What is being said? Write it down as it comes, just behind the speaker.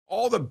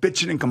all the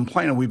bitching and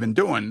complaining we've been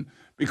doing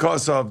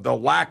because of the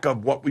lack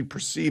of what we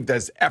perceived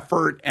as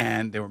effort,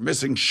 and they were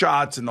missing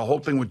shots, and the whole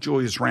thing with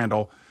Julius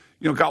Randle,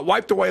 got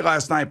wiped away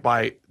last night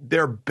by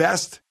their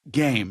best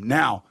game.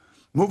 Now,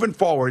 moving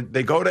forward,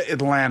 they go to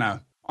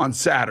Atlanta on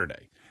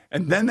Saturday,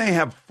 and then they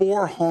have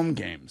 4 home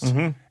games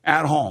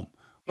at home.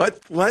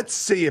 Let's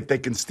see if they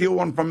can steal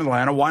one from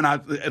Atlanta. Why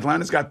not?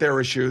 Atlanta's got their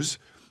issues.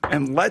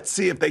 And let's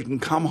see if they can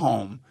come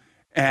home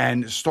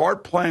and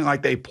start playing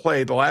like they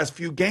played the last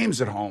few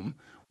games at home,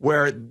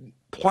 where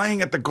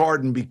playing at the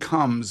Garden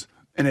becomes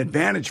an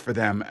advantage for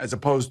them as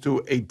opposed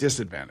to a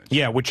disadvantage.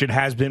 Yeah, which it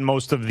has been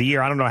most of the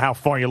year. I don't know how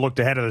far you looked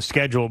ahead of the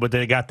schedule, but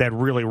they got that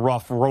really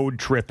rough road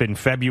trip in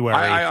February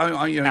out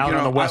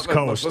on the West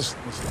Coast. Listen.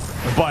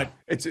 But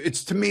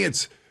it's to me,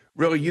 it's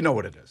really, you know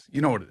what it is.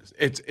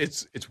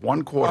 It's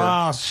one quarter,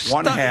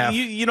 one half.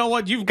 You know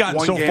what? You've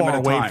gotten so far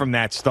away from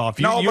that stuff.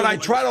 But I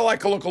try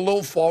to look a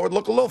little forward.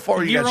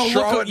 You got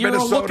Charlotte, Minnesota. You're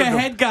a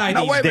look-ahead guy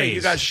these days.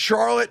 You got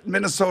Charlotte,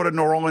 Minnesota,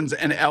 New Orleans,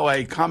 and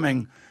L.A.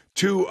 coming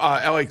to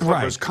L.A.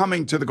 Clippers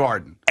coming to the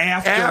Garden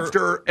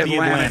after the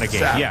Atlanta game.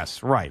 Saturday.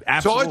 Yes, right.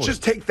 Absolutely. So let's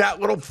just take that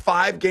little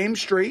 5-game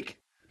streak.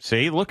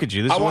 See, look at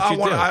you. This is what you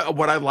do.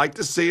 What I'd like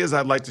to see is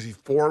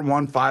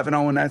 4-1,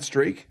 5-0 in that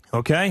streak.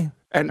 Okay.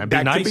 And that'd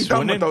that be could nice, be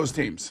done with it? those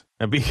teams.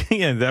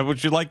 That's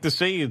what you'd like to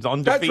see. It's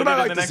undefeated. That's what I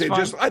like in the to see.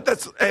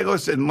 next 5? Hey,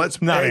 listen.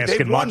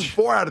 They've won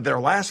 4 out of their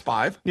last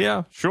 5.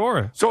 Yeah,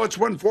 sure. So let's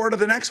win 4 out of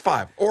the next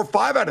 5, or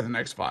 5 out of the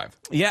next 5.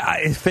 Yeah,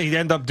 if they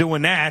end up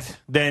doing that,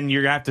 then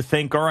you have to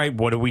think, all right,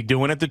 what are we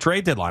doing at the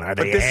trade deadline? Are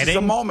they adding? This is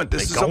a moment.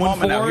 This is a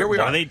moment. Now, here we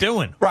are. What are they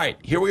doing? Right,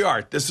 here we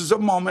are. This is a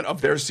moment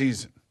of their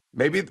season.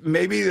 Maybe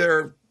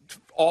they're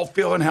all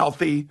feeling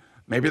healthy.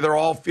 Maybe they're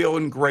all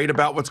feeling great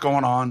about what's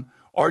going on.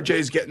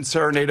 RJ's getting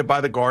serenaded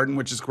by the Garden,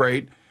 which is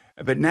great.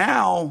 But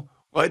now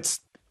let's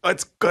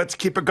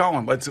keep it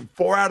going. Let's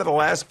 4 out of the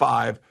last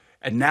 5,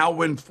 and now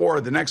win 4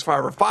 of the next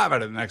 5, or 5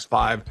 out of the next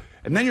 5,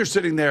 and then you're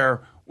sitting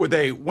there with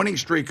a winning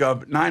streak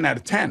of 9 out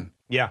of 10.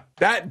 Yeah,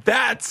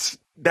 that's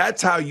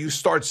how you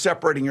start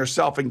separating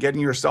yourself and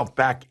getting yourself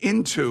back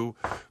into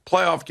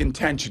playoff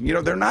contention.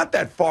 They're not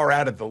that far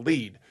out of the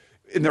lead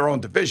in their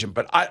own division,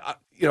 but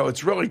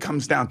it really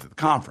comes down to the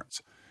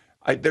conference.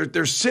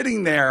 They're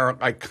sitting there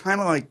kind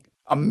of like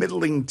a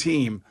middling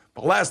team,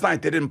 but last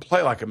night they didn't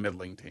play like a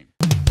middling team.